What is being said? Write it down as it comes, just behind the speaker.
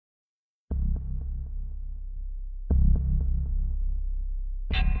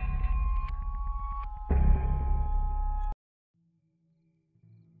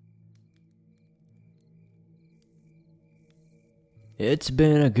It's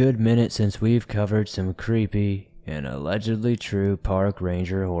been a good minute since we've covered some creepy and allegedly true park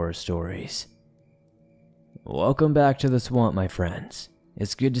ranger horror stories. Welcome back to the swamp, my friends.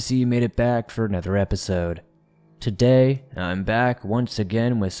 It's good to see you made it back for another episode. Today, I'm back once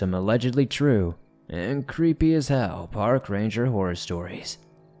again with some allegedly true and creepy as hell park ranger horror stories.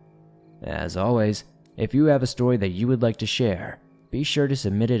 As always, if you have a story that you would like to share, be sure to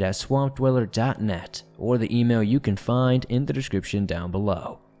submit it at swampdweller.net or the email you can find in the description down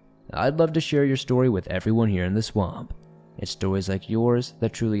below. I'd love to share your story with everyone here in the swamp. It's stories like yours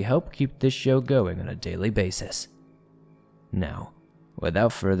that truly help keep this show going on a daily basis. Now,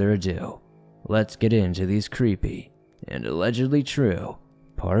 without further ado, let's get into these creepy and allegedly true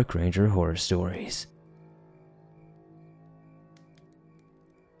park ranger horror stories.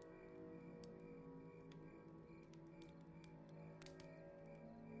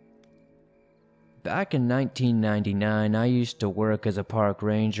 Back in 1999, I used to work as a park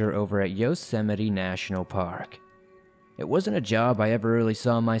ranger over at Yosemite National Park. It wasn't a job I ever really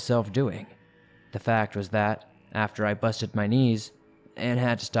saw myself doing. The fact was that, after I busted my knees and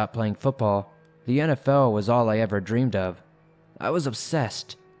had to stop playing football, the NFL was all I ever dreamed of. I was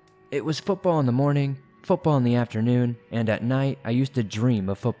obsessed. It was football in the morning, football in the afternoon, and at night I used to dream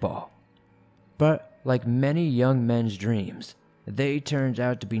of football. But like many young men's dreams, they turned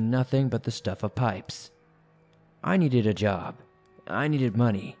out to be nothing but the stuff of pipes. I needed a job, I needed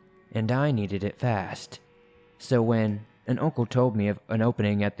money, and I needed it fast. So when an uncle told me of an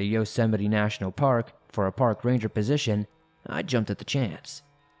opening at the Yosemite National Park for a park ranger position, I jumped at the chance.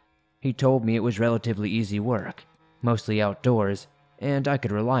 He told me it was relatively easy work, mostly outdoors, and I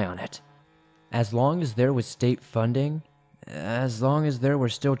could rely on it. As long as there was state funding, as long as there were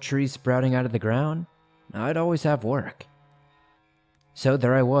still trees sprouting out of the ground, I'd always have work. So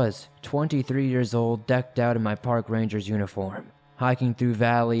there I was, 23 years old, decked out in my park ranger's uniform, hiking through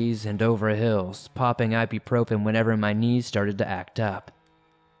valleys and over hills, popping ibuprofen whenever my knees started to act up.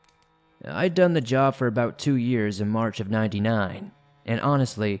 I'd done the job for about 2 years in March of '99, and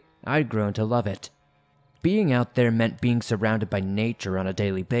honestly, I'd grown to love it. Being out there meant being surrounded by nature on a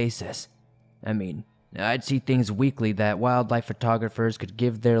daily basis. I mean, I'd see things weekly that wildlife photographers could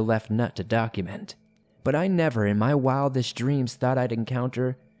give their left nut to document. But I never in my wildest dreams thought I'd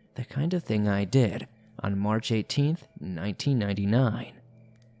encounter the kind of thing I did on March 18th, 1999.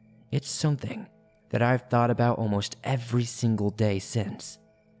 It's something that I've thought about almost every single day since.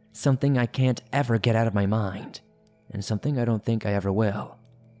 Something I can't ever get out of my mind, and something I don't think I ever will.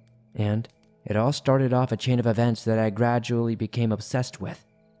 And it all started off a chain of events that I gradually became obsessed with,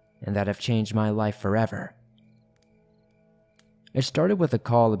 and that have changed my life forever. It started with a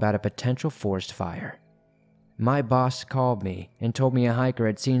call about a potential forest fire. My boss called me and told me a hiker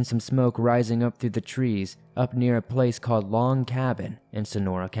had seen some smoke rising up through the trees up near a place called Long Cabin in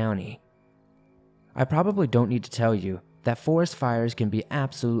Sonora County. I probably don't need to tell you that forest fires can be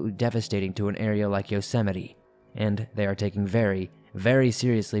absolutely devastating to an area like Yosemite, and they are taken very, very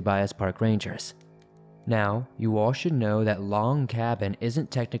seriously by us park rangers. Now, you all should know that Long Cabin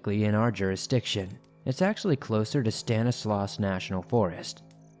isn't technically in our jurisdiction. It's actually closer to Stanislaus National Forest.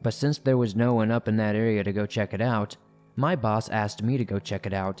 But since there was no one up in that area to go check it out, my boss asked me to go check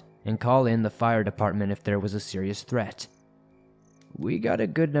it out and call in the fire department if there was a serious threat. We got a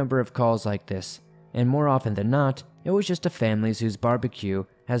good number of calls like this, and more often than not, it was just of families whose barbecue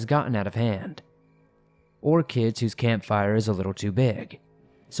has gotten out of hand, or kids whose campfire is a little too big.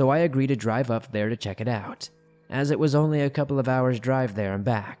 So I agreed to drive up there to check it out, as it was only a couple of hours drive there and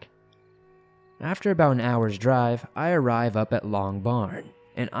back. After about an hour's drive, I arrive up at Long Barn,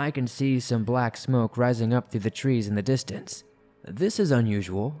 and I can see some black smoke rising up through the trees in the distance. This is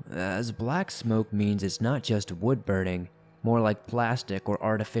unusual, as black smoke means it's not just wood burning, more like plastic or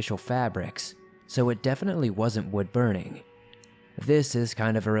artificial fabrics, so it definitely wasn't wood burning. This is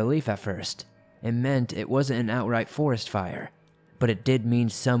kind of a relief at first. It meant it wasn't an outright forest fire, but it did mean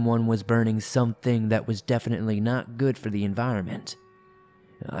someone was burning something that was definitely not good for the environment.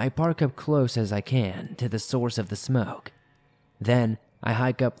 I park up close as I can to the source of the smoke. Then, I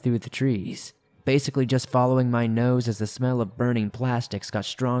hike up through the trees, basically just following my nose as the smell of burning plastics got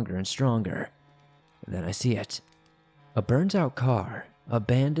stronger and stronger. Then I see it. A burned-out car,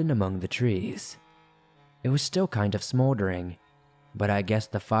 abandoned among the trees. It was still kind of smoldering, but I guess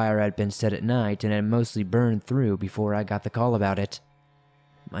the fire had been set at night and had mostly burned through before I got the call about it.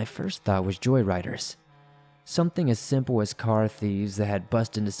 My first thought was joyriders. Something as simple as car thieves that had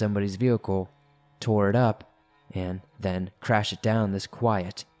busted into somebody's vehicle, tore it up, and then crash it down this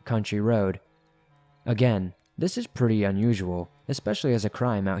quiet, country road. Again, this is pretty unusual, especially as a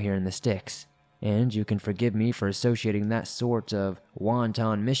crime out here in the sticks. and you can forgive me for associating that sort of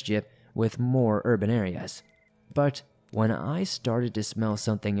wanton mischief with more urban areas. But when I started to smell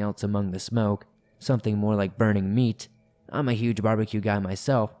something else among the smoke, something more like burning meat, I'm a huge barbecue guy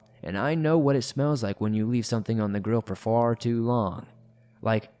myself, and I know what it smells like when you leave something on the grill for far too long.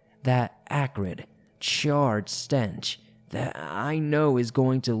 Like that acrid, charred stench that I know is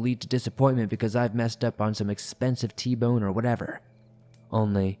going to lead to disappointment because I've messed up on some expensive T-bone or whatever.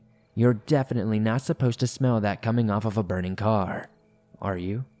 Only, you're definitely not supposed to smell that coming off of a burning car, are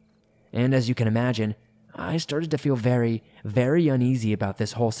you? And as you can imagine, I started to feel very, very uneasy about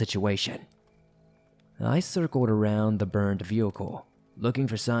this whole situation. I circled around the burned vehicle, looking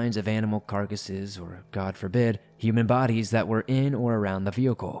for signs of animal carcasses or, God forbid, human bodies that were in or around the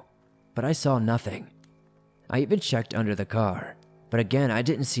vehicle, but I saw nothing. I even checked under the car, but again I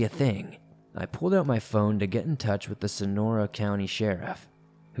didn't see a thing. I pulled out my phone to get in touch with the Sonora County Sheriff,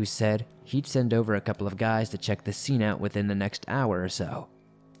 who said he'd send over a couple of guys to check the scene out within the next hour or so.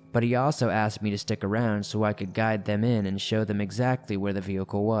 But he also asked me to stick around so I could guide them in and show them exactly where the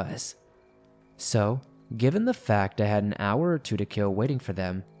vehicle was. So, given the fact I had an hour or two to kill waiting for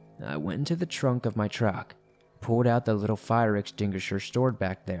them, I went into the trunk of my truck, pulled out the little fire extinguisher stored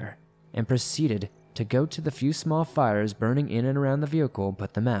back there, and proceeded to go to the few small fires burning in and around the vehicle and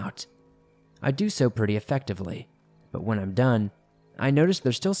put them out. I do so pretty effectively, but when I'm done, I notice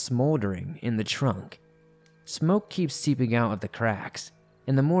they're still smoldering in the trunk. Smoke keeps seeping out of the cracks,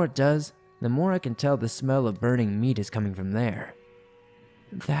 and the more it does, the more I can tell the smell of burning meat is coming from there.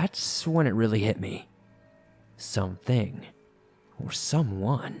 That's when it really hit me. Something, or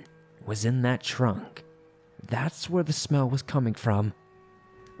someone, was in that trunk. That's where the smell was coming from.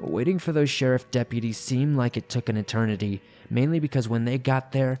 Waiting for those sheriff deputies seemed like it took an eternity, mainly because when they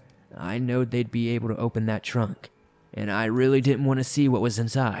got there, I knowed they'd be able to open that trunk, and I really didn't want to see what was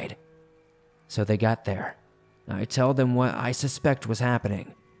inside. So they got there. I tell them what I suspect was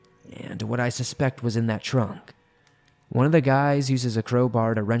happening, and what I suspect was in that trunk. One of the guys uses a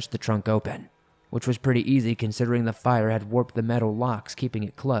crowbar to wrench the trunk open, which was pretty easy considering the fire had warped the metal locks keeping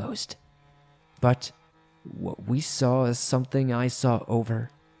it closed. But what we saw is something I saw over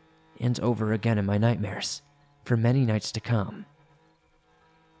and over again in my nightmares for many nights to come.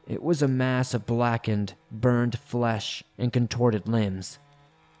 It was a mass of blackened, burned flesh and contorted limbs.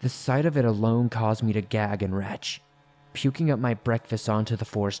 The sight of it alone caused me to gag and retch, puking up my breakfast onto the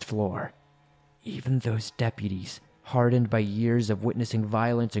forest floor. Even those deputies, hardened by years of witnessing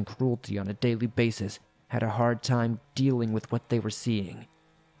violence and cruelty on a daily basis, had a hard time dealing with what they were seeing.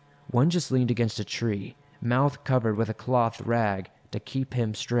 One just leaned against a tree, mouth covered with a cloth rag to keep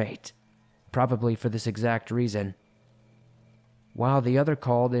him straight, probably for this exact reason. While the other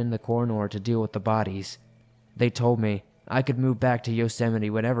called in the coroner to deal with the bodies, they told me I could move back to Yosemite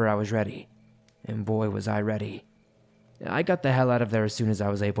whenever I was ready. And boy was I ready. I got the hell out of there as soon as I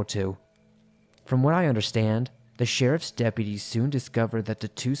was able to. From what I understand, the sheriff's deputies soon discovered that the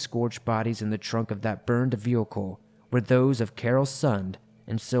two scorched bodies in the trunk of that burned vehicle were those of Carol Sund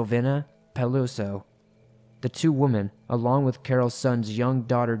and Silvina Peluso. The two women, along with Carol Sund's young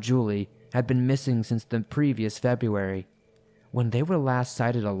daughter Julie, had been missing since the previous February. When they were last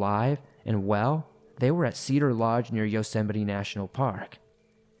sighted alive and well, they were at Cedar Lodge near Yosemite National Park.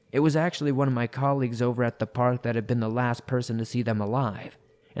 It was actually one of my colleagues over at the park that had been the last person to see them alive,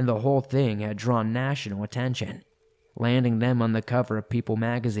 and the whole thing had drawn national attention, landing them on the cover of People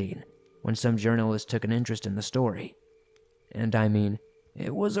magazine when some journalists took an interest in the story. And I mean,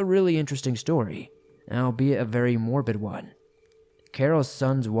 it was a really interesting story, albeit a very morbid one. Carol's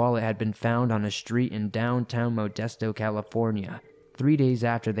son's wallet had been found on a street in downtown Modesto, California, 3 days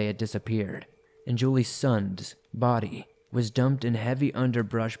after they had disappeared, and Julie's son's body was dumped in heavy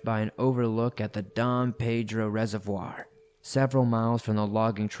underbrush by an overlook at the Don Pedro Reservoir, several miles from the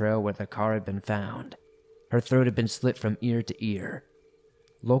logging trail where the car had been found. Her throat had been slit from ear to ear.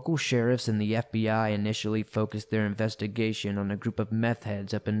 Local sheriffs and the FBI initially focused their investigation on a group of meth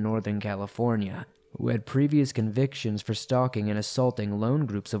heads up in Northern California who had previous convictions for stalking and assaulting lone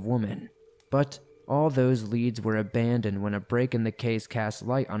groups of women. But all those leads were abandoned when a break in the case cast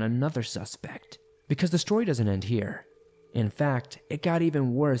light on another suspect. Because the story doesn't end here. In fact, it got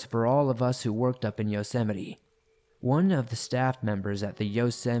even worse for all of us who worked up in Yosemite. One of the staff members at the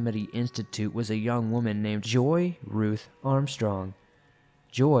Yosemite Institute was a young woman named Joy Ruth Armstrong.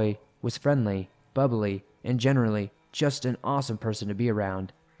 Joy was friendly, bubbly, and generally just an awesome person to be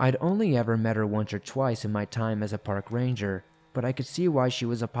around. I'd only ever met her once or twice in my time as a park ranger, but I could see why she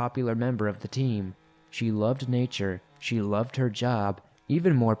was a popular member of the team. She loved nature, she loved her job,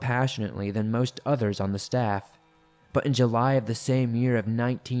 even more passionately than most others on the staff. But in July of the same year of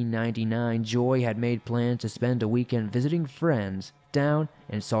 1999, Joy had made plans to spend a weekend visiting friends down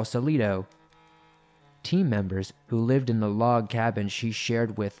in Sausalito. Team members who lived in the log cabin she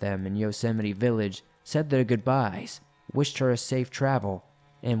shared with them in Yosemite Village said their goodbyes, wished her a safe travel,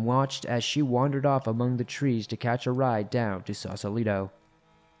 and watched as she wandered off among the trees to catch a ride down to Sausalito.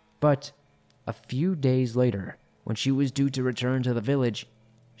 But a few days later, when she was due to return to the village,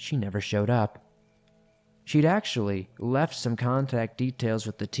 she never showed up. She'd actually left some contact details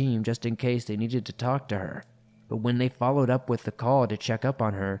with the team just in case they needed to talk to her, but when they followed up with the call to check up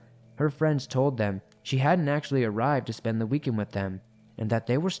on her, her friends told them she hadn't actually arrived to spend the weekend with them, and that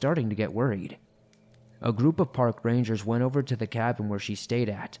they were starting to get worried. A group of park rangers went over to the cabin where she stayed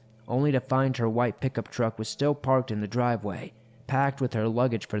at, only to find her white pickup truck was still parked in the driveway, packed with her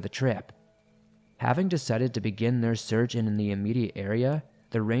luggage for the trip. Having decided to begin their search in the immediate area,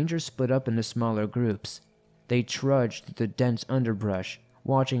 the rangers split up into smaller groups. They trudged through the dense underbrush,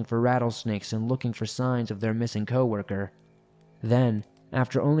 watching for rattlesnakes and looking for signs of their missing coworker. Then,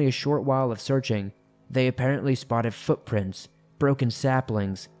 after only a short while of searching, they apparently spotted footprints, broken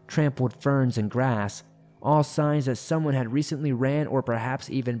saplings, trampled ferns and grass, all signs that someone had recently ran or perhaps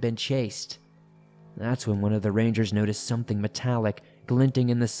even been chased. That's when one of the rangers noticed something metallic glinting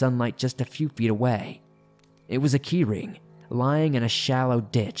in the sunlight just a few feet away. It was a keyring, lying in a shallow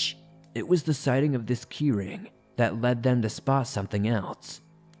ditch. It was the sighting of this keyring that led them to spot something else.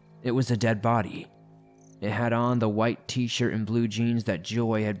 It was a dead body. It had on the white t-shirt and blue jeans that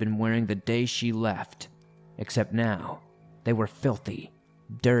Joy had been wearing the day she left, except now they were filthy,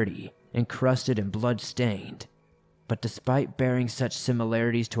 dirty, encrusted and blood-stained. But despite bearing such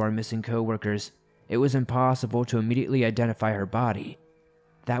similarities to our missing coworkers, it was impossible to immediately identify her body.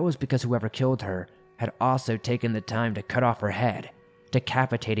 That was because whoever killed her had also taken the time to cut off her head,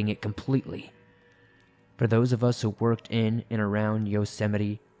 decapitating it completely. For those of us who worked in and around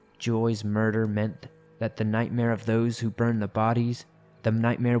Yosemite, Joy's murder meant that the nightmare of those who burned the bodies, the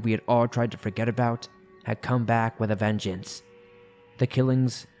nightmare we had all tried to forget about, had come back with a vengeance. The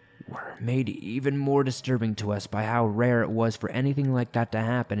killings were made even more disturbing to us by how rare it was for anything like that to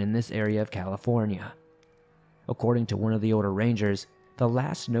happen in this area of California. According to one of the older rangers, the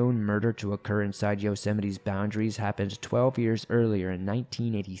last known murder to occur inside Yosemite's boundaries happened 12 years earlier in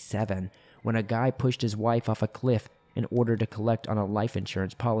 1987, when a guy pushed his wife off a cliff in order to collect on a life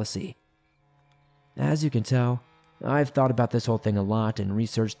insurance policy. As you can tell, I've thought about this whole thing a lot and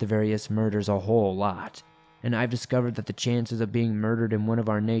researched the various murders a whole lot, and I've discovered that the chances of being murdered in one of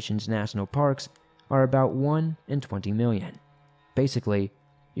our nation's national parks are about 1 in 20 million. Basically,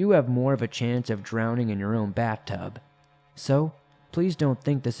 you have more of a chance of drowning in your own bathtub. So, please don't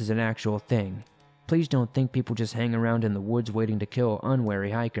think this is an actual thing. Please don't think people just hang around in the woods waiting to kill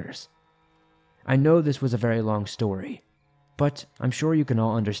unwary hikers. I know this was a very long story, but I'm sure you can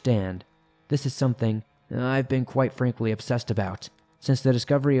all understand. This is something I've been quite frankly obsessed about. Since the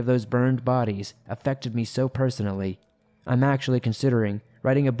discovery of those burned bodies affected me so personally, I'm actually considering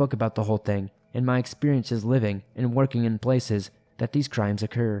writing a book about the whole thing and my experiences living and working in places that these crimes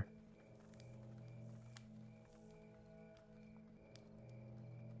occur.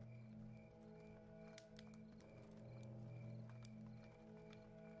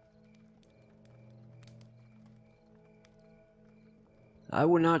 I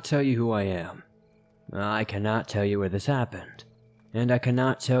will not tell you who I am. I cannot tell you where this happened, and I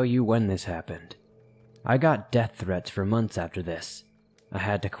cannot tell you when this happened. I got death threats for months after this. I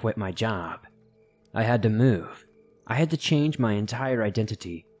had to quit my job. I had to move. I had to change my entire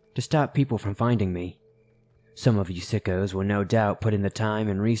identity to stop people from finding me. Some of you sickos will no doubt put in the time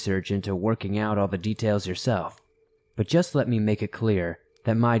and research into working out all the details yourself, but just let me make it clear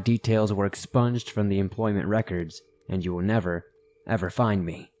that my details were expunged from the employment records, and you will never, ever find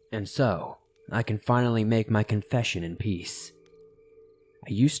me. And so, I can finally make my confession in peace.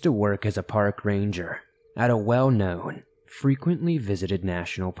 I used to work as a park ranger at a well-known, frequently visited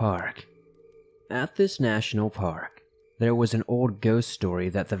national park. At this national park, there was an old ghost story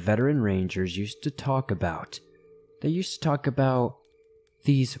that the veteran rangers used to talk about. They used to talk about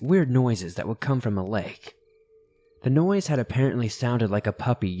these weird noises that would come from a lake. The noise had apparently sounded like a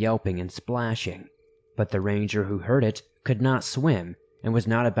puppy yelping and splashing, but the ranger who heard it could not swim and was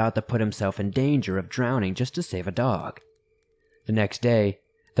not about to put himself in danger of drowning just to save a dog. The next day,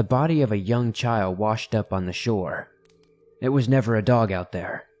 the body of a young child washed up on the shore. It was never a dog out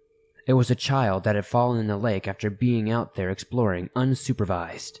there. It was a child that had fallen in the lake after being out there exploring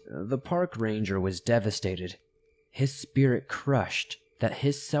unsupervised. The park ranger was devastated, his spirit crushed that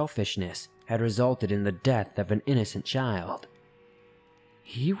his selfishness had resulted in the death of an innocent child.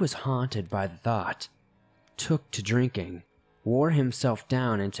 He was haunted by the thought, took to drinking, wore himself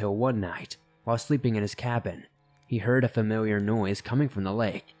down until one night, while sleeping in his cabin, he heard a familiar noise coming from the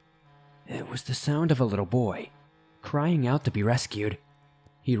lake. It was the sound of a little boy, crying out to be rescued.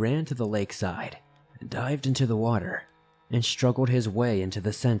 He ran to the lakeside, dived into the water, and struggled his way into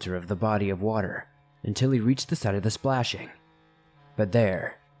the center of the body of water until he reached the side of the splashing. But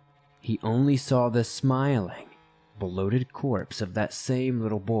there, he only saw the smiling, bloated corpse of that same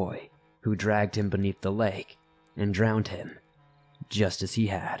little boy who dragged him beneath the lake and drowned him, just as he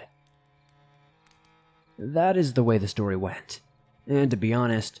had. That is the way the story went, and to be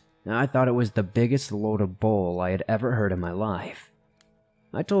honest, I thought it was the biggest load of bull I had ever heard in my life.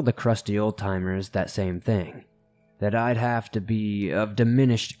 I told the crusty old-timers that same thing, that I'd have to be of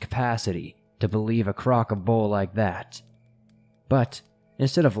diminished capacity to believe a crock of bull like that. But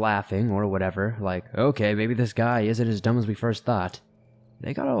instead of laughing or whatever, like, okay, maybe this guy isn't as dumb as we first thought,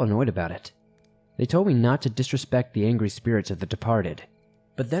 they got all annoyed about it. They told me not to disrespect the angry spirits of the departed.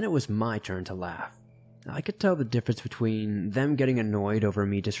 But then it was my turn to laugh. I could tell the difference between them getting annoyed over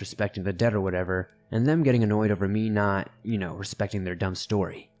me disrespecting the dead or whatever, and them getting annoyed over me not, respecting their dumb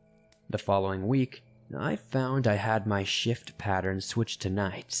story. The following week, I found I had my shift pattern switched to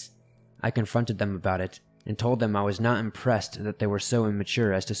nights. I confronted them about it and told them I was not impressed that they were so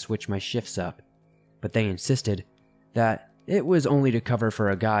immature as to switch my shifts up, but they insisted that it was only to cover for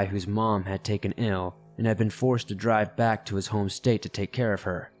a guy whose mom had taken ill and had been forced to drive back to his home state to take care of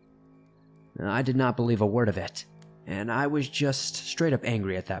her. I did not believe a word of it, and I was just straight up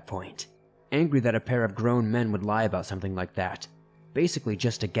angry at that point. Angry that a pair of grown men would lie about something like that, basically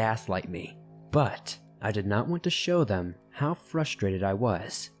just to gaslight me. But I did not want to show them how frustrated I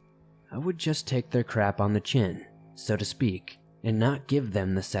was. I would just take their crap on the chin, so to speak, and not give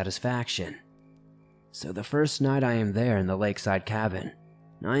them the satisfaction. So the first night I am there in the lakeside cabin,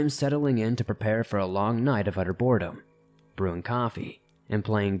 I am settling in to prepare for a long night of utter boredom, brewing coffee, and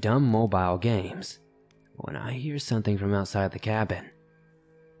playing dumb mobile games, when I hear something from outside the cabin.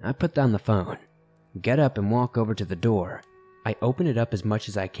 I put down the phone, get up and walk over to the door. I open it up as much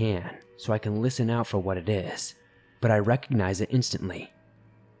as I can so I can listen out for what it is, but I recognize it instantly.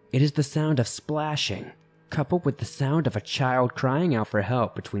 It is the sound of splashing, coupled with the sound of a child crying out for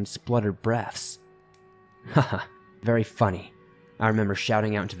help between spluttered breaths. Haha, very funny. I remember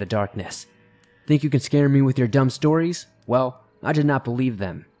shouting out into the darkness. Think you can scare me with your dumb stories? Well, I did not believe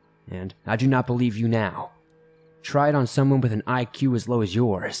them, and I do not believe you now. Try it on someone with an IQ as low as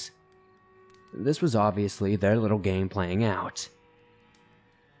yours. This was obviously their little game playing out.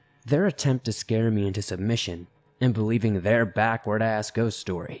 Their attempt to scare me into submission and believing their backward-ass ghost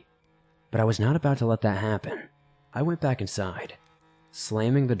story. But I was not about to let that happen. I went back inside,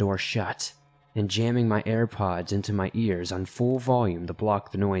 slamming the door shut and jamming my AirPods into my ears on full volume to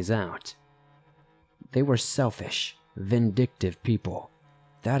block the noise out. They were selfish, vindictive people.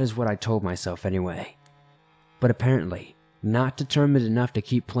 That is what I told myself anyway. But apparently, not determined enough to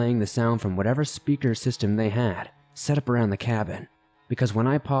keep playing the sound from whatever speaker system they had set up around the cabin, because when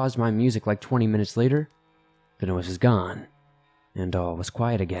I paused my music like 20 minutes later, the noise was gone, and all was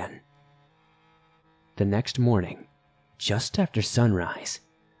quiet again. The next morning, just after sunrise,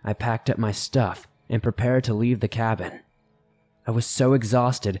 I packed up my stuff and prepared to leave the cabin. I was so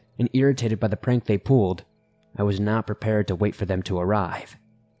exhausted and irritated by the prank they pulled, I was not prepared to wait for them to arrive.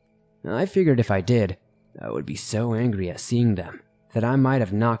 I figured if I did, I would be so angry at seeing them that I might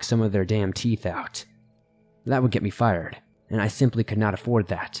have knocked some of their damn teeth out. That would get me fired, and I simply could not afford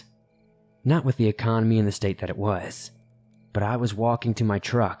that. Not with the economy in the state that it was. But I was walking to my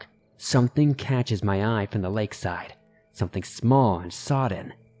truck. Something catches my eye from the lakeside, something small and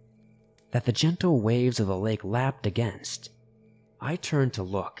sodden, that the gentle waves of the lake lapped against. I turned to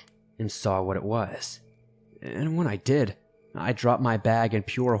look and saw what it was. And when I did, I dropped my bag in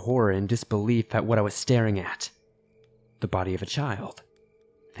pure horror and disbelief at what I was staring at. The body of a child,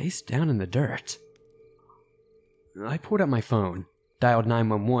 face down in the dirt. I pulled out my phone, dialed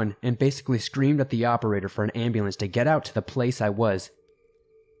 911, and basically screamed at the operator for an ambulance to get out to the place I was.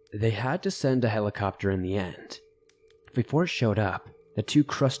 They had to send a helicopter in the end. Before it showed up, the two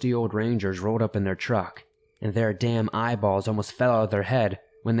crusty old rangers rolled up in their truck, and their damn eyeballs almost fell out of their head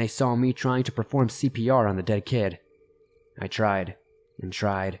when they saw me trying to perform CPR on the dead kid. I tried, and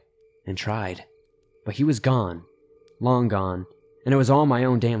tried, and tried, but he was gone, long gone, and it was all my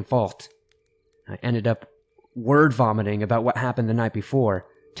own damn fault. I ended up word vomiting about what happened the night before,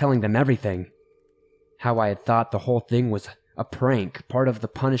 telling them everything. How I had thought the whole thing was a prank, part of the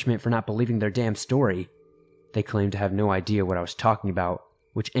punishment for not believing their damn story. They claimed to have no idea what I was talking about,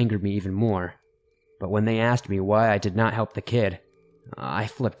 which angered me even more. But when they asked me why I did not help the kid, I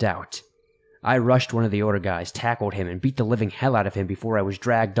flipped out. I rushed one of the older guys, tackled him, and beat the living hell out of him before I was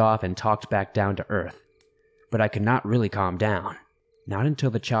dragged off and talked back down to earth. But I could not really calm down. Not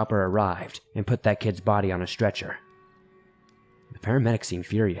until the chopper arrived and put that kid's body on a stretcher. The paramedics seemed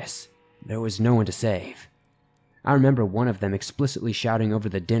furious. There was no one to save. I remember one of them explicitly shouting over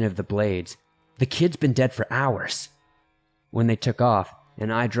the din of the blades, "The kid's been dead for hours." When they took off,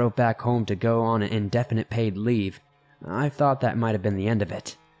 and I drove back home to go on an indefinite paid leave, I thought that might have been the end of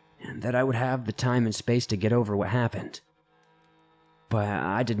it, and that I would have the time and space to get over what happened. But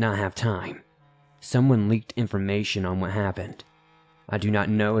I did not have time. Someone leaked information on what happened. I do not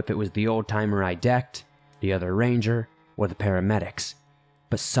know if it was the old-timer I decked, the other ranger, or the paramedics,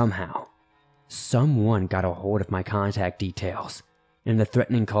 but somehow, someone got a hold of my contact details, and the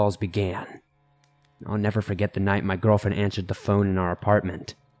threatening calls began. I'll never forget the night my girlfriend answered the phone in our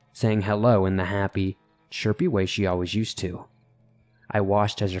apartment, saying hello in the happy, chirpy way she always used to. I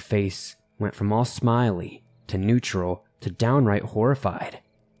watched as her face went from all smiley to neutral to downright horrified.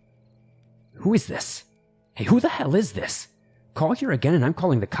 "Who is this? Hey, who the hell is this? Call here again and I'm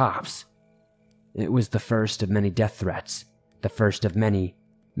calling the cops." It was the first of many death threats, the first of many,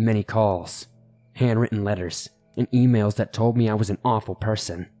 many calls, handwritten letters, and emails that told me I was an awful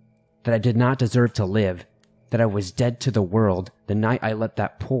person, that I did not deserve to live, that I was dead to the world the night I let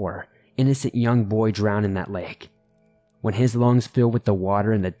that poor, innocent young boy drown in that lake. When his lungs filled with the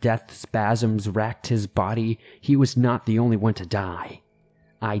water and the death spasms racked his body, he was not the only one to die.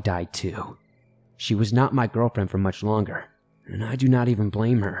 I died too. She was not my girlfriend for much longer, and I do not even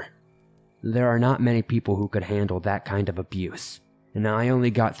blame her. There are not many people who could handle that kind of abuse, and I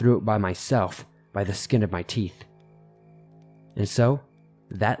only got through it by myself, by the skin of my teeth. And so,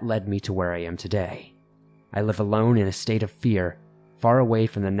 that led me to where I am today. I live alone in a state of fear, far away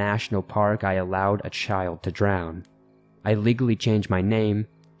from the national park I allowed a child to drown. I legally changed my name,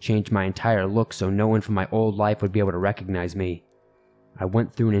 changed my entire look so no one from my old life would be able to recognize me. I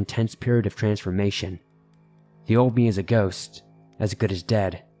went through an intense period of transformation. The old me is a ghost, as good as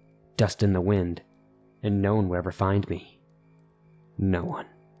dead, dust in the wind, and no one will ever find me. No one.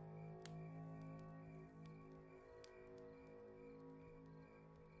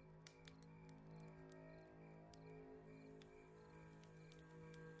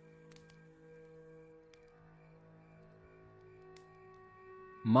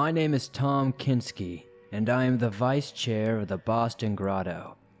 My name is Tom Kinski, and I am the vice chair of the Boston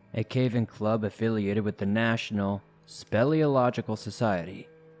Grotto, a cave-in club affiliated with the National Speleological Society.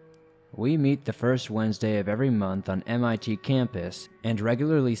 We meet the first Wednesday of every month on MIT campus and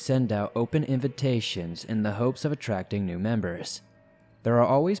regularly send out open invitations in the hopes of attracting new members. There are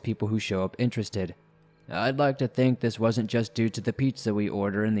always people who show up interested. I'd like to think this wasn't just due to the pizza we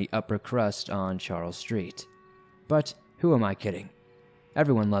order in the upper crust on Charles Street. But who am I kidding?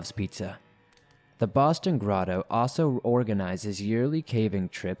 Everyone loves pizza. The Boston Grotto also organizes yearly caving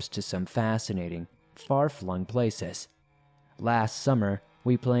trips to some fascinating, far-flung places. Last summer,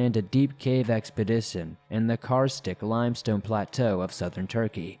 we planned a deep cave expedition in the Karstik limestone plateau of southern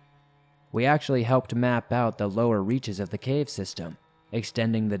Turkey. We actually helped map out the lower reaches of the cave system,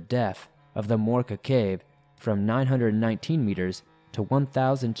 extending the depth of the Morka cave from 919 meters to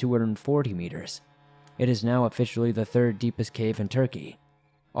 1,240 meters. It is now officially the third deepest cave in Turkey,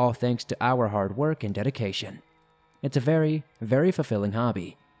 all thanks to our hard work and dedication. It's a very, very fulfilling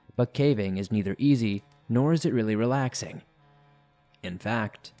hobby, but caving is neither easy nor is it really relaxing. In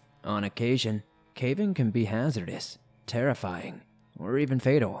fact, on occasion, caving can be hazardous, terrifying, or even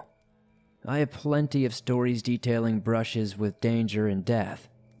fatal. I have plenty of stories detailing brushes with danger and death,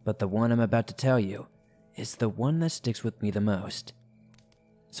 but the one I'm about to tell you is the one that sticks with me the most.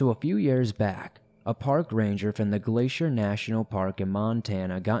 So a few years back, a park ranger from the Glacier National Park in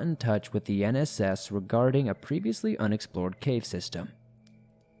Montana got in touch with the NSS regarding a previously unexplored cave system.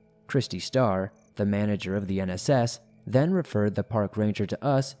 Christy Starr, the manager of the NSS, then referred the park ranger to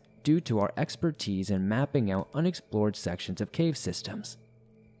us due to our expertise in mapping out unexplored sections of cave systems.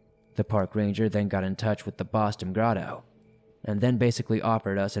 The park ranger then got in touch with the Boston Grotto, and then basically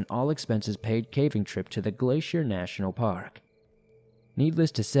offered us an all-expenses-paid caving trip to the Glacier National Park.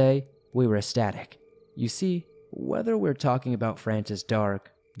 Needless to say, we were ecstatic. You see, whether we're talking about Francis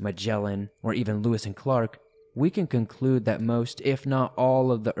Dark, Magellan, or even Lewis and Clark, we can conclude that most, if not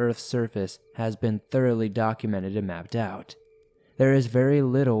all, of the Earth's surface has been thoroughly documented and mapped out. There is very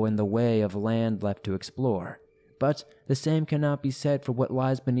little in the way of land left to explore, but the same cannot be said for what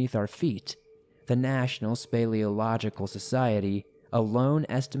lies beneath our feet. The National Speleological Society alone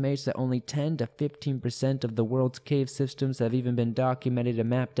estimates that only 10 to 15% of the world's cave systems have even been documented and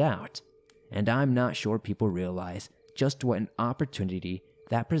mapped out. And I'm not sure people realize just what an opportunity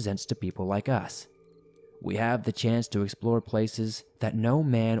that presents to people like us. We have the chance to explore places that no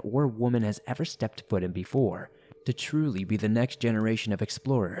man or woman has ever stepped foot in before, to truly be the next generation of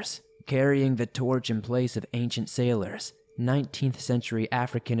explorers, carrying the torch in place of ancient sailors, 19th century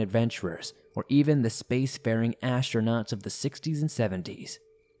African adventurers, or even the spacefaring astronauts of the 60s and 70s.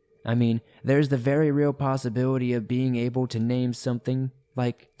 I mean, there's the very real possibility of being able to name something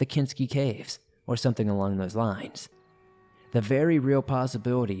like the Kinski Caves, or something along those lines. The very real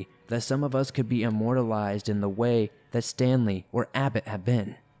possibility that some of us could be immortalized in the way that Stanley or Abbott have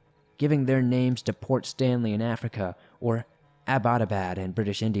been, giving their names to Port Stanley in Africa or Abbottabad in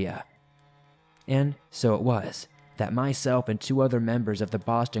British India. And so it was that myself and 2 other members of the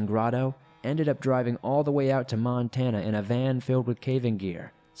Boston Grotto ended up driving all the way out to Montana in a van filled with caving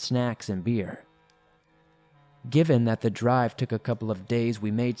gear, snacks, and beer. Given that the drive took a couple of days,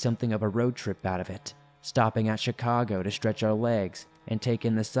 we made something of a road trip out of it, stopping at Chicago to stretch our legs and take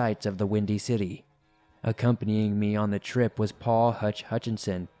in the sights of the Windy City. Accompanying me on the trip was Paul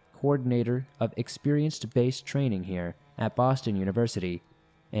Hutchinson, coordinator of experience-based training here at Boston University,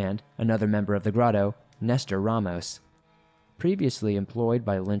 and another member of the Grotto, Nestor Ramos. Previously employed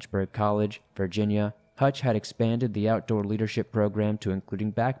by Lynchburg College, Virginia, Hutch had expanded the outdoor leadership program to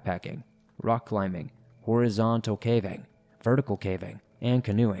including backpacking, rock climbing, horizontal caving, vertical caving, and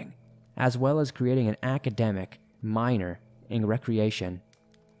canoeing, as well as creating an academic minor in recreation.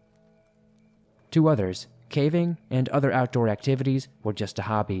 2 others, caving and other outdoor activities, were just a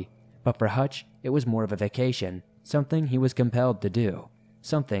hobby, but for Hutch, it was more of a vacation, something he was compelled to do,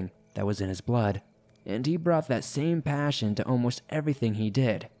 something that was in his blood, and he brought that same passion to almost everything he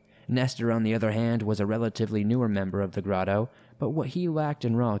did. Nestor, on the other hand, was a relatively newer member of the Grotto, but what he lacked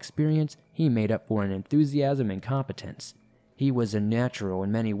in raw experience, he made up for in enthusiasm and competence. He was a natural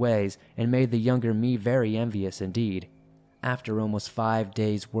in many ways and made the younger me very envious indeed. After almost 5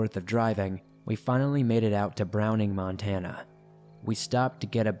 days' worth of driving, we finally made it out to Browning, Montana. We stopped to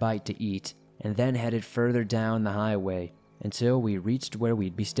get a bite to eat and then headed further down the highway until we reached where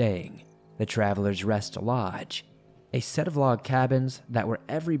we'd be staying, the Traveler's Rest Lodge, a set of log cabins that were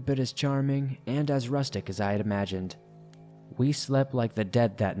every bit as charming and as rustic as I had imagined. We slept like the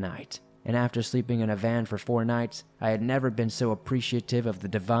dead that night, and after sleeping in a van for 4 nights, I had never been so appreciative of the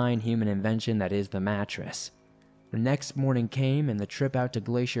divine human invention that is the mattress. The next morning came and the trip out to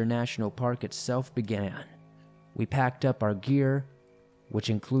Glacier National Park itself began. We packed up our gear, which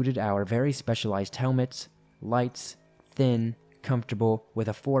included our very specialized helmets, lights, thin, comfortable, with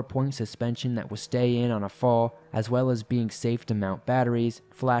a 4-point suspension that would stay in on a fall, as well as being safe to mount batteries,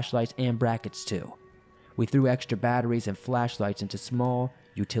 flashlights, and brackets too. We threw extra batteries and flashlights into small,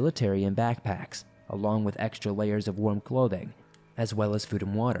 utilitarian backpacks, along with extra layers of warm clothing, as well as food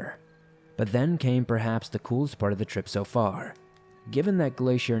and water. But then came perhaps the coolest part of the trip so far. Given that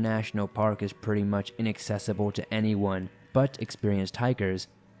Glacier National Park is pretty much inaccessible to anyone but experienced hikers,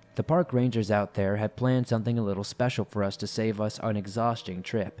 the park rangers out there had planned something a little special for us to save us an exhausting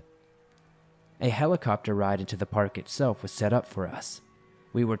trip. A helicopter ride into the park itself was set up for us.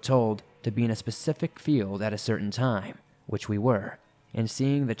 We were told to be in a specific field at a certain time, which we were, and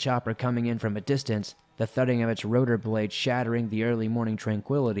seeing the chopper coming in from a distance, the thudding of its rotor blades shattering the early morning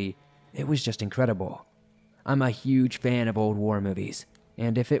tranquility, it was just incredible. I'm a huge fan of old war movies,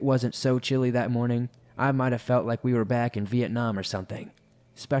 and if it wasn't so chilly that morning, I might have felt like we were back in Vietnam or something.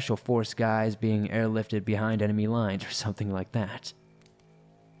 Special force guys being airlifted behind enemy lines or something like that.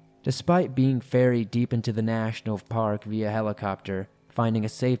 Despite being ferried deep into the national park via helicopter, finding a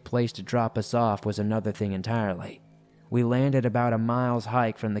safe place to drop us off was another thing entirely. We landed about a mile's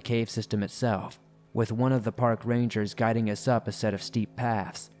hike from the cave system itself, with one of the park rangers guiding us up a set of steep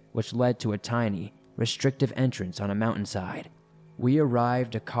paths, which led to a tiny, restrictive entrance on a mountainside. We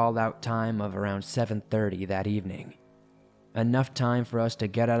arrived a call-out time of around 7:30 that evening. Enough time for us to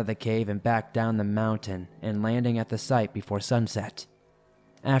get out of the cave and back down the mountain and landing at the site before sunset.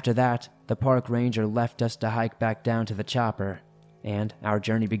 After that, the park ranger left us to hike back down to the chopper, and our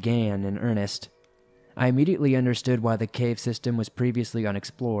journey began in earnest. I immediately understood why the cave system was previously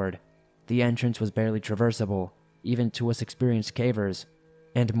unexplored. The entrance was barely traversable, even to us experienced cavers,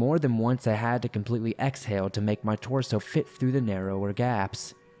 and more than once I had to completely exhale to make my torso fit through the narrower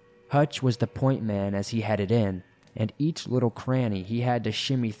gaps. Hutch was the point man as he headed in, and each little cranny he had to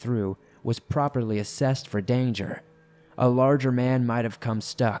shimmy through was properly assessed for danger. A larger man might have come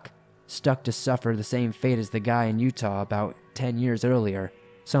stuck to suffer the same fate as the guy in Utah about 10 years earlier,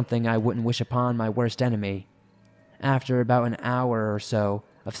 something I wouldn't wish upon my worst enemy. After about an hour or so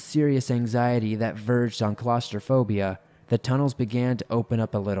of serious anxiety that verged on claustrophobia, the tunnels began to open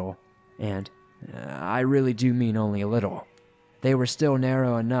up a little, and I really do mean only a little. They were still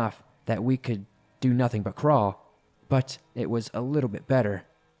narrow enough that we could do nothing but crawl, but it was a little bit better.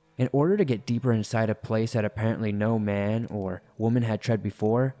 In order to get deeper inside a place that apparently no man or woman had tread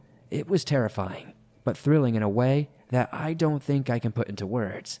before, it was terrifying, but thrilling in a way that I don't think I can put into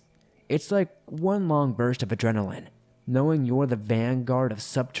words. It's like one long burst of adrenaline, knowing you're the vanguard of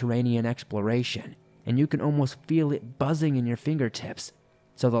subterranean exploration, and you can almost feel it buzzing in your fingertips.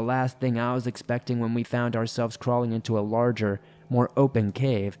 So the last thing I was expecting when we found ourselves crawling into a larger, more open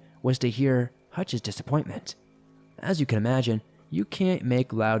cave was to hear Hutch's disappointment. As you can imagine, you can't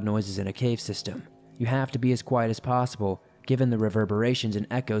make loud noises in a cave system. You have to be as quiet as possible, given the reverberations and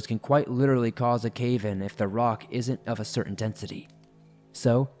echoes can quite literally cause a cave-in if the rock isn't of a certain density.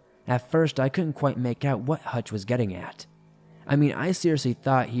 So, at first I couldn't quite make out what Hutch was getting at. I mean, I seriously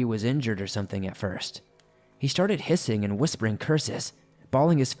thought he was injured or something at first. He started hissing and whispering curses,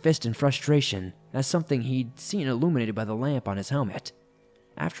 balling his fist in frustration as something he'd seen illuminated by the lamp on his helmet.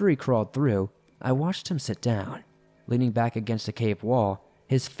 After he crawled through, I watched him sit down, leaning back against the cave wall,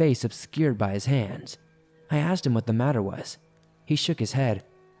 his face obscured by his hands. I asked him what the matter was. He shook his head,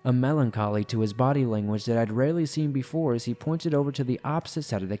 a melancholy to his body language that I'd rarely seen before as he pointed over to the opposite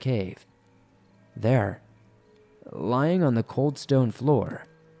side of the cave. There, lying on the cold stone floor,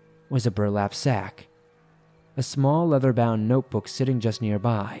 was a burlap sack. A small leather-bound notebook sitting just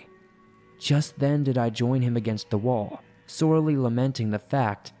nearby. Just then did I join him against the wall, sorely lamenting the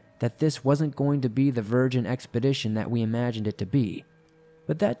fact that this wasn't going to be the Virgin expedition that we imagined it to be.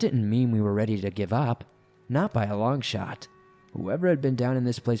 But that didn't mean we were ready to give up. Not by a long shot. Whoever had been down in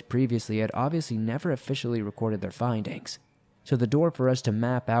this place previously had obviously never officially recorded their findings, so the door for us to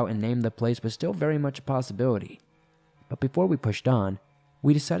map out and name the place was still very much a possibility. But before we pushed on,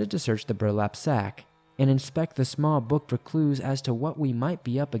 we decided to search the burlap sack and inspect the small book for clues as to what we might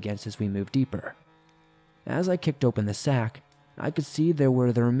be up against as we moved deeper. As I kicked open the sack, I could see there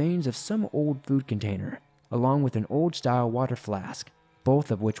were the remains of some old food container, along with an old-style water flask,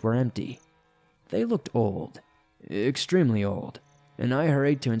 both of which were empty. They looked old, extremely old, and I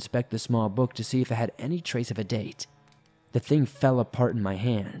hurried to inspect the small book to see if it had any trace of a date. The thing fell apart in my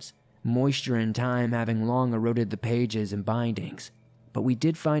hands, moisture and time having long eroded the pages and bindings, but we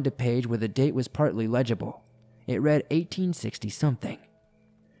did find a page where the date was partly legible. It read 1860-something.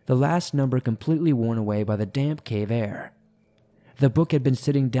 The last number completely worn away by the damp cave air. The book had been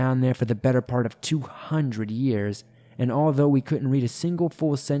sitting down there for the better part of 200 years, and although we couldn't read a single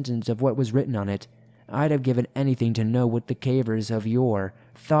full sentence of what was written on it, I'd have given anything to know what the cavers of yore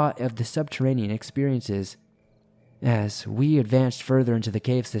thought of the subterranean experiences. As we advanced further into the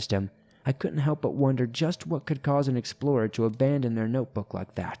cave system, I couldn't help but wonder just what could cause an explorer to abandon their notebook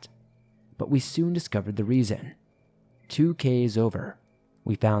like that. But we soon discovered the reason. 2 caves over,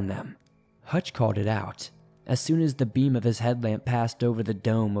 we found them. Hutch called it out as soon as the beam of his headlamp passed over the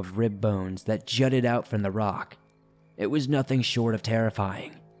dome of rib bones that jutted out from the rock. It was nothing short of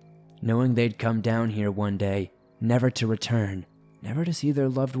terrifying, knowing they'd come down here one day, never to return, never to see their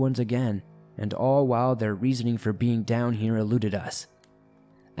loved ones again, and all while their reasoning for being down here eluded us.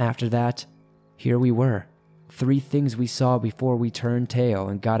 After that, here we were, 3 things we saw before we turned tail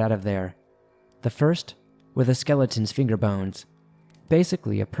and got out of there. The first were the skeleton's finger bones.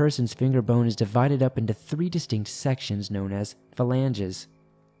 Basically, a person's finger bone is divided up into 3 distinct sections known as phalanges,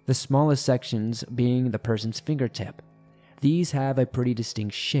 the smallest sections being the person's fingertip. These have a pretty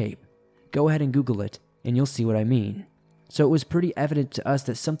distinct shape. Go ahead and Google it, and you'll see what I mean. So it was pretty evident to us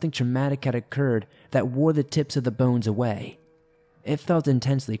that something traumatic had occurred that wore the tips of the bones away. It felt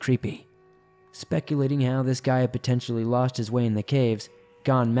intensely creepy. Speculating how this guy had potentially lost his way in the caves,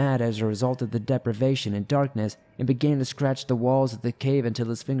 gone mad as a result of the deprivation and darkness, and began to scratch the walls of the cave until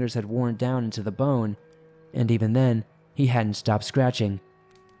his fingers had worn down into the bone. And even then, he hadn't stopped scratching.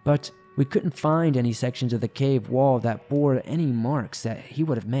 But we couldn't find any sections of the cave wall that bore any marks that he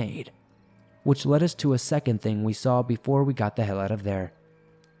would have made. Which led us to a second thing we saw before we got the hell out of there.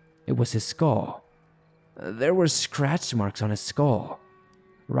 It was his skull. There were scratch marks on his skull,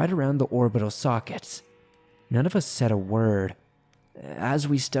 right around the orbital sockets. None of us said a word. As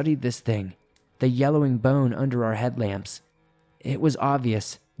we studied this thing, the yellowing bone under our headlamps, it was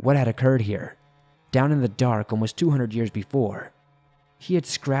obvious what had occurred here. Down in the dark almost 200 years before, he had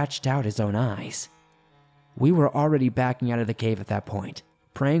scratched out his own eyes. We were already backing out of the cave at that point,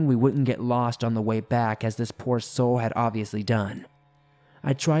 praying we wouldn't get lost on the way back as this poor soul had obviously done.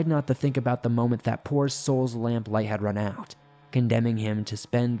 I tried not to think about the moment that poor soul's lamplight had run out, condemning him to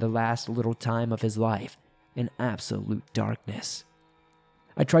spend the last little time of his life in absolute darkness.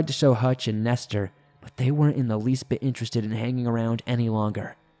 I tried to show Hutch and Nestor, but they weren't in the least bit interested in hanging around any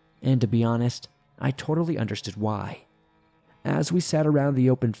longer, and to be honest, I totally understood why. As we sat around the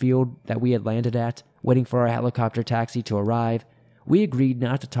open field that we had landed at, waiting for our helicopter taxi to arrive, we agreed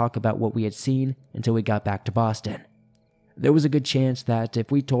not to talk about what we had seen until we got back to Boston. There was a good chance that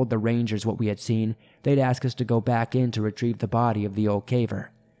if we told the Rangers what we had seen, they'd ask us to go back in to retrieve the body of the old caver,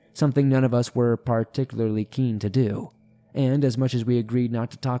 something none of us were particularly keen to do. And as much as we agreed not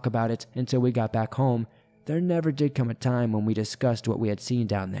to talk about it until we got back home, there never did come a time when we discussed what we had seen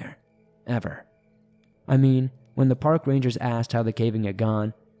down there. Ever. I mean, when the park rangers asked how the caving had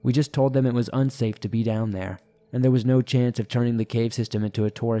gone, we just told them it was unsafe to be down there, and there was no chance of turning the cave system into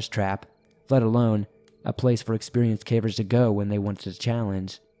a tourist trap, let alone a place for experienced cavers to go when they wanted a challenge.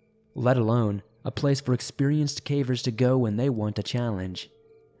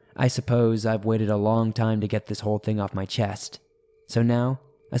 I suppose I've waited a long time to get this whole thing off my chest. So now,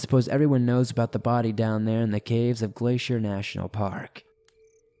 I suppose everyone knows about the body down there in the caves of Glacier National Park.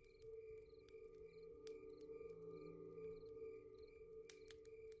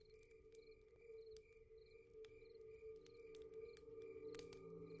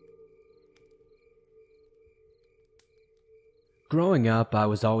 Growing up, I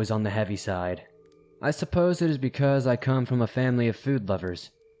was always on the heavy side. I suppose it is because I come from a family of food lovers,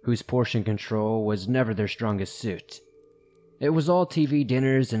 whose portion control was never their strongest suit. It was all TV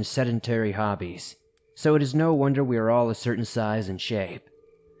dinners and sedentary hobbies, so it is no wonder we are all a certain size and shape.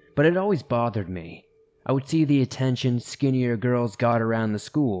 But it always bothered me. I would see the attention skinnier girls got around the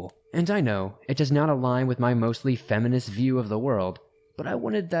school, and I know it does not align with my mostly feminist view of the world, but I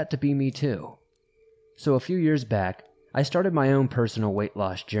wanted that to be me too. So a few years back, I started my own personal weight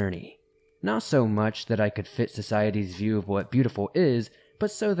loss journey. Not so much that I could fit society's view of what beautiful is, but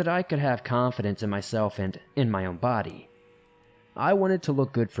so that I could have confidence in myself and in my own body. I wanted to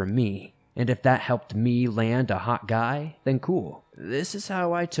look good for me, and if that helped me land a hot guy, then cool. This is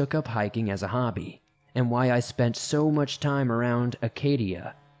how I took up hiking as a hobby, and why I spent so much time around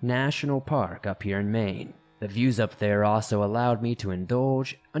Acadia National Park up here in Maine. The views up there also allowed me to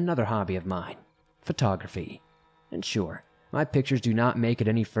indulge another hobby of mine, photography. And sure, my pictures do not make it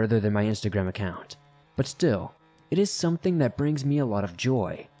any further than my Instagram account, but still, it is something that brings me a lot of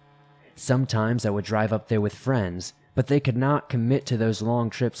joy. Sometimes I would drive up there with friends, but they could not commit to those long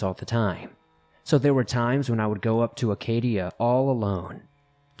trips all the time. So there were times when I would go up to Acadia all alone,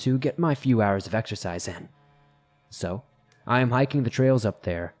 to get my few hours of exercise in. So, I am hiking the trails up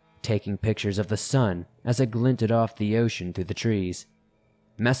there, taking pictures of the sun as it glinted off the ocean through the trees.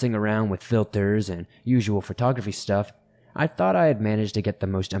 Messing around with filters and usual photography stuff, I thought I had managed to get the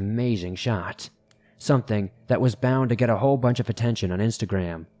most amazing shot. Something that was bound to get a whole bunch of attention on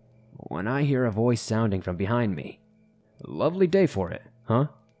Instagram. When I hear a voice sounding from behind me. "Lovely day for it, huh?"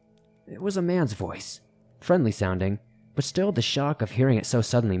 It was a man's voice. Friendly sounding, but still the shock of hearing it so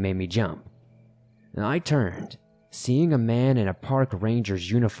suddenly made me jump. I turned, seeing a man in a park ranger's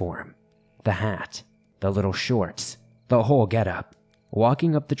uniform. The hat, the little shorts, the whole getup,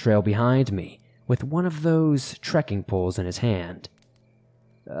 walking up the trail behind me with one of those trekking poles in his hand.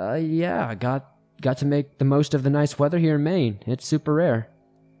 Yeah, got to make the most of the nice weather here in Maine. It's super rare.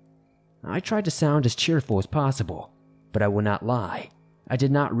 I tried to sound as cheerful as possible, but I will not lie. I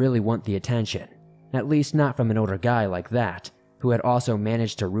did not really want the attention, at least not from an older guy like that, who had also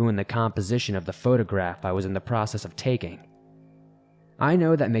managed to ruin the composition of the photograph I was in the process of taking. I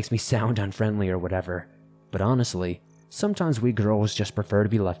know that makes me sound unfriendly or whatever, but honestly, sometimes we girls just prefer to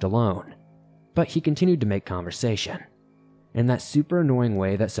be left alone. But he continued to make conversation, in that super annoying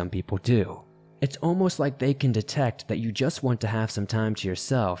way that some people do. It's almost like they can detect that you just want to have some time to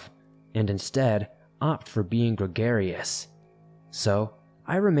yourself, and instead opt for being gregarious. So,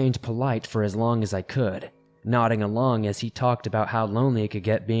 I remained polite for as long as I could, nodding along as he talked about how lonely it could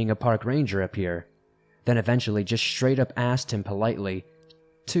get being a park ranger up here, then eventually just straight up asked him politely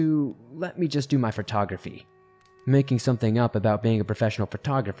to let me just do my photography, making something up about being a professional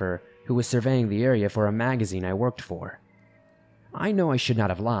photographer who was surveying the area for a magazine I worked for. I know I should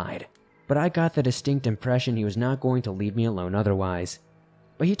not have lied, but I got the distinct impression he was not going to leave me alone otherwise.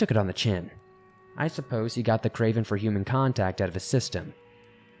 But he took it on the chin. I suppose he got the craving for human contact out of his system.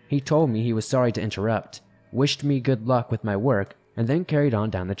 He told me he was sorry to interrupt, wished me good luck with my work, and then carried on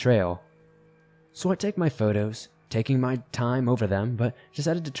down the trail. So I take my photos, taking my time over them, but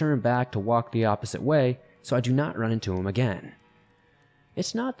decided to turn back to walk the opposite way so I do not run into him again.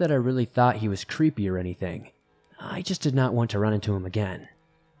 It's not that I really thought he was creepy or anything. I just did not want to run into him again.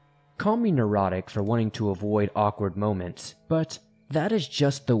 Call me neurotic for wanting to avoid awkward moments, but that is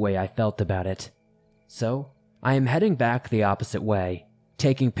just the way I felt about it. So, I am heading back the opposite way,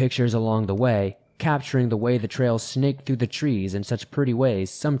 taking pictures along the way, capturing the way the trails snake through the trees in such pretty ways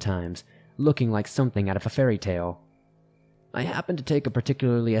sometimes, looking like something out of a fairy tale. I happened to take a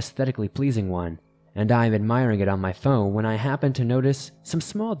particularly aesthetically pleasing one, and I am admiring it on my phone when I happened to notice some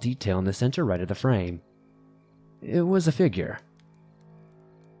small detail in the center right of the frame. It was a figure.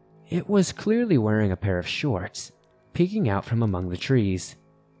 It was clearly wearing a pair of shorts, peeking out from among the trees.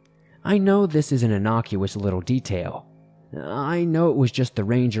 I know this is an innocuous little detail. I know it was just the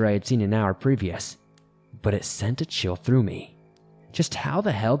ranger I had seen an hour previous, but it sent a chill through me. Just how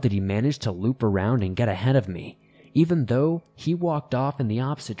the hell did he manage to loop around and get ahead of me, even though he walked off in the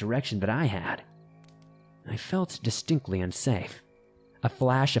opposite direction that I had? I felt distinctly unsafe. A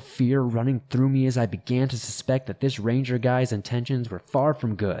flash of fear running through me as I began to suspect that this ranger guy's intentions were far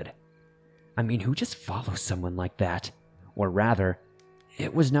from good. I mean, who just follows someone like that? Or rather,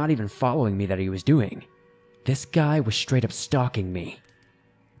 it was not even following me that he was doing. This guy was straight up stalking me.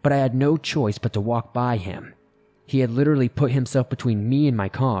 But I had no choice but to walk by him. He had literally put himself between me and my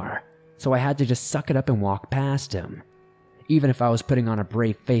car, so I had to just suck it up and walk past him. Even if I was putting on a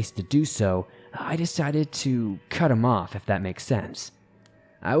brave face to do so, I decided to cut him off, if that makes sense.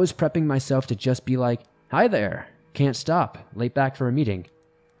 I was prepping myself to just be like, "Hi there, can't stop, late back for a meeting,"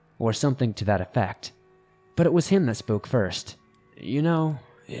 or something to that effect. But it was him that spoke first. "You know,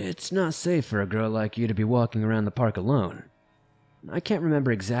 it's not safe for a girl like you to be walking around the park alone." I can't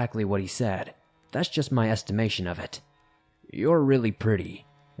remember exactly what he said. That's just my estimation of it. "You're really pretty,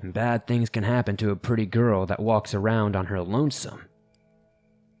 and bad things can happen to a pretty girl that walks around on her lonesome."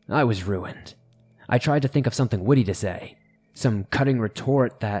 I was ruined. I tried to think of something witty to say, some cutting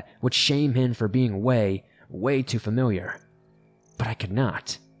retort that would shame him for being way too familiar. But I could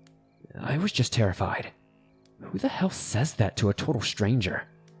not. I was just terrified. Who the hell says that to a total stranger?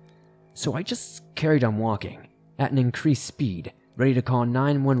 So I just carried on walking, at an increased speed, ready to call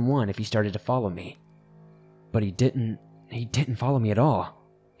 911 if he started to follow me. But he didn't follow me at all.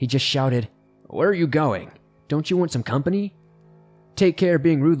 He just shouted, "Where are you going? Don't you want some company? Take care of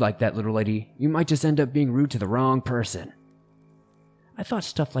being rude like that, little lady. You might just end up being rude to the wrong person." I thought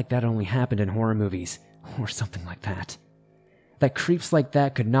stuff like that only happened in horror movies, or something like that. That creeps like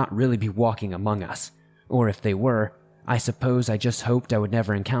that could not really be walking among us. Or if they were, I suppose I just hoped I would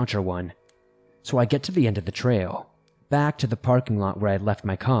never encounter one. So I get to the end of the trail, back to the parking lot where I had left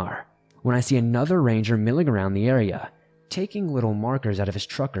my car, when I see another ranger milling around the area, taking little markers out of his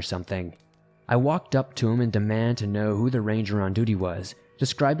truck or something. I walked up to him and demanded to know who the ranger on duty was,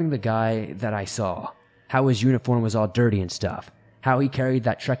 describing the guy that I saw, how his uniform was all dirty and stuff, how he carried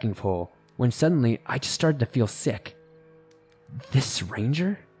that trekking pole, when suddenly I just started to feel sick. This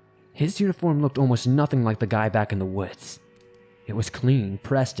ranger? His uniform looked almost nothing like the guy back in the woods. It was clean,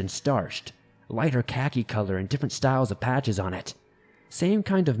 pressed, and starched, lighter khaki color and different styles of patches on it. Same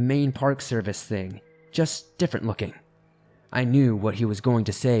kind of Maine Park Service thing, just different looking. I knew what he was going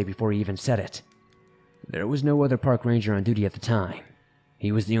to say before he even said it. There was no other park ranger on duty at the time.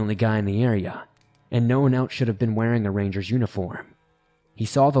 He was the only guy in the area, and no one else should have been wearing a ranger's uniform. He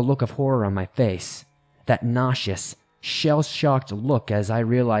saw the look of horror on my face, that nauseous, shell-shocked look as I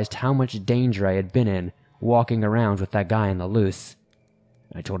realized how much danger I had been in walking around with that guy on the loose.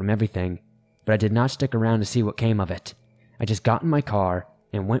 I told him everything, but I did not stick around to see what came of it. I just got in my car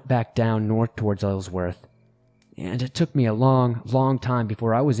and went back down north towards Ellsworth. And it took me a long time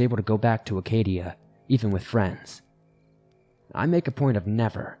before I was able to go back to Acadia, even with friends. I make a point of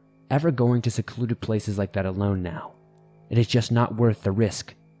never, ever going to secluded places like that alone now. It is just not worth the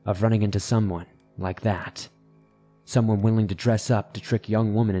risk of running into someone like that. Someone willing to dress up to trick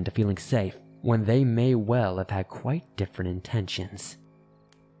young women into feeling safe when they may well have had quite different intentions.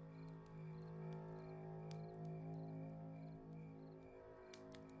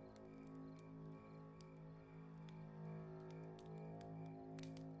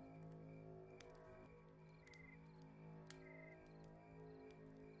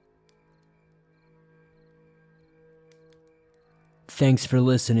 Thanks for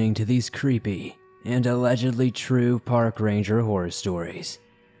listening to these creepy and allegedly true park ranger horror stories.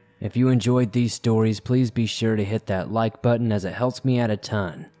 If you enjoyed these stories, please be sure to hit that like button as it helps me out a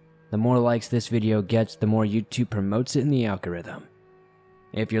ton. The more likes this video gets, the more YouTube promotes it in the algorithm.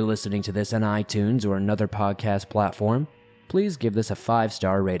 If you're listening to this on iTunes or another podcast platform, please give this a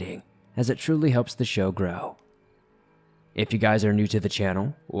 5-star rating, as it truly helps the show grow. If you guys are new to the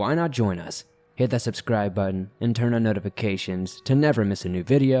channel, why not join us? Hit that subscribe button and turn on notifications to never miss a new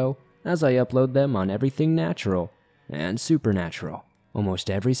video, as I upload them on everything natural and supernatural almost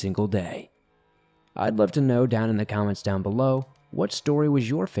every single day. I'd love to know down in the comments down below, what story was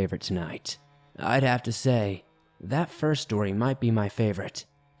your favorite tonight? I'd have to say, that first story might be my favorite.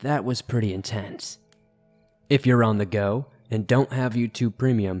 That was pretty intense. If you're on the go and don't have YouTube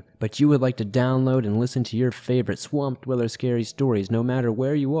Premium, but you would like to download and listen to your favorite Swamp Dweller scary stories no matter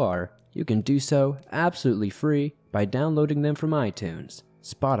where you are, you can do so absolutely free by downloading them from iTunes,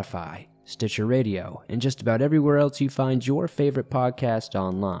 Spotify, Stitcher Radio, and just about everywhere else you find your favorite podcast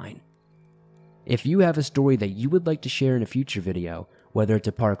online. If you have a story that you would like to share in a future video, whether it's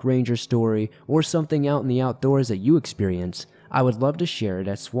a park ranger story or something out in the outdoors that you experience, I would love to share it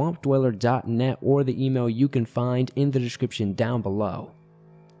at swampdweller.net or the email you can find in the description down below.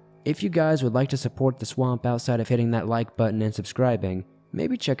 If you guys would like to support the Swamp outside of hitting that like button and subscribing,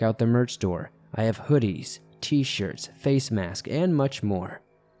 maybe check out the merch store. I have hoodies, t-shirts, face masks, and much more.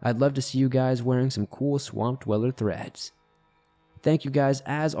 I'd love to see you guys wearing some cool Swamp Dweller threads. Thank you guys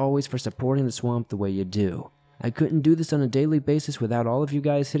as always for supporting the Swamp the way you do. I couldn't do this on a daily basis without all of you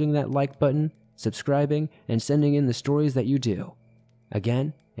guys hitting that like button, subscribing, and sending in the stories that you do.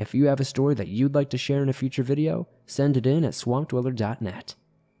 Again, if you have a story that you'd like to share in a future video, send it in at swampdweller.net.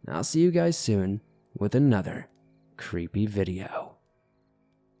 I'll see you guys soon with another creepy video.